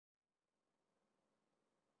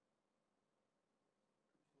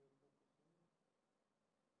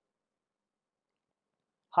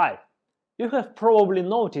Hi, you have probably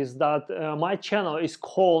noticed that my channel is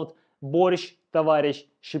called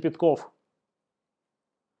Borshch.Tovarishch.Shchepetkov.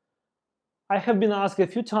 I have been asked a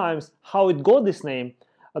few times how it got this name.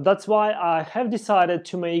 That's why I have decided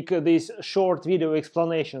to make this short video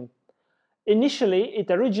explanation. Initially, it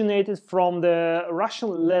originated from the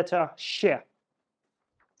Russian letter She.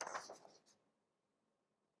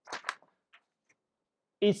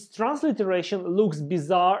 Its transliteration looks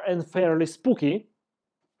bizarre and fairly spooky,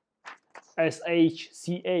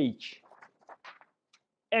 SHCH.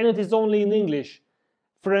 And it is only in English.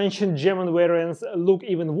 French and German variants look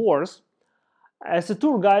even worse. As a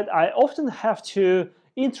tour guide, I often have to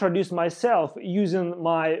introduce myself using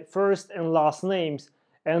my first and last names,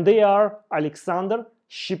 and they are Alexander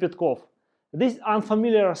Shchepetkov. This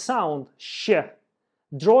unfamiliar sound, she,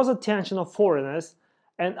 draws attention of foreigners,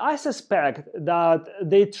 and I suspect that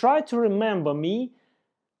they try to remember me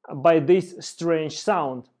by this strange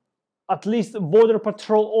sound. At least border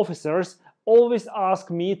patrol officers always ask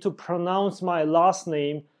me to pronounce my last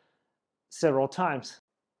name several times.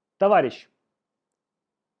 Товарищ.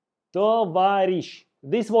 Tovarishch.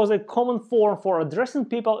 This was a common form for addressing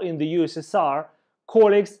people in the USSR,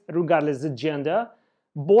 colleagues regardless of gender,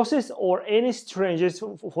 bosses or any strangers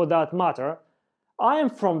for that matter. I am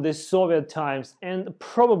from the Soviet times, and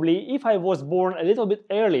probably if I was born a little bit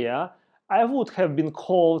earlier, I would have been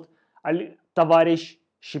called Tovarishch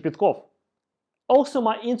Shchepetkov. Also,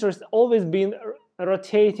 my interest always been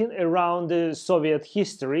rotating around the Soviet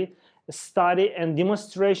history, study and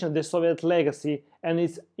demonstration of the Soviet legacy and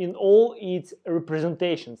its in all its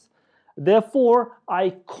representations. Therefore,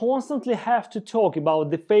 I constantly have to talk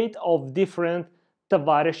about the fate of different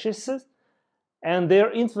tovarishes and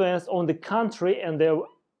their influence on the country and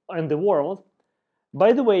the world.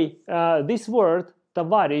 By the way, this word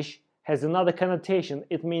tovarish has another connotation.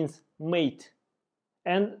 It means mate.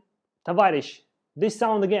 And tovarish, this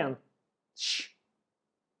sound again, sh.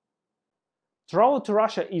 Travel to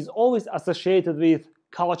Russia is always associated with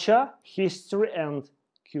culture, history, and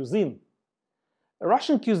cuisine.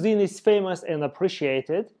 Russian cuisine is famous and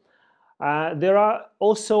appreciated. There are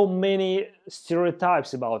also many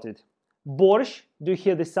stereotypes about it. Borshch, do you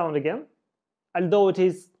hear this sound again? Although it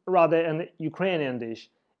is rather an Ukrainian dish,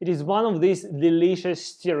 it is one of these delicious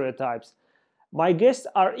stereotypes. My guests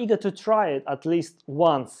are eager to try it at least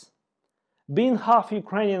once. Being half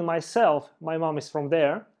Ukrainian myself, my mom is from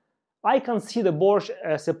there, I consider borscht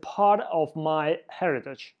as a part of my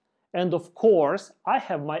heritage. And of course, I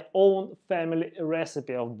have my own family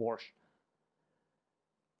recipe of borscht.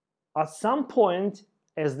 At some point,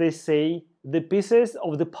 as they say, the pieces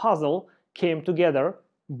of the puzzle came together.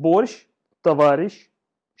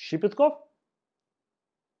 Borshch.Tovarishch.Shchepetkov.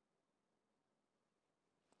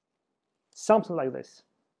 Something like this.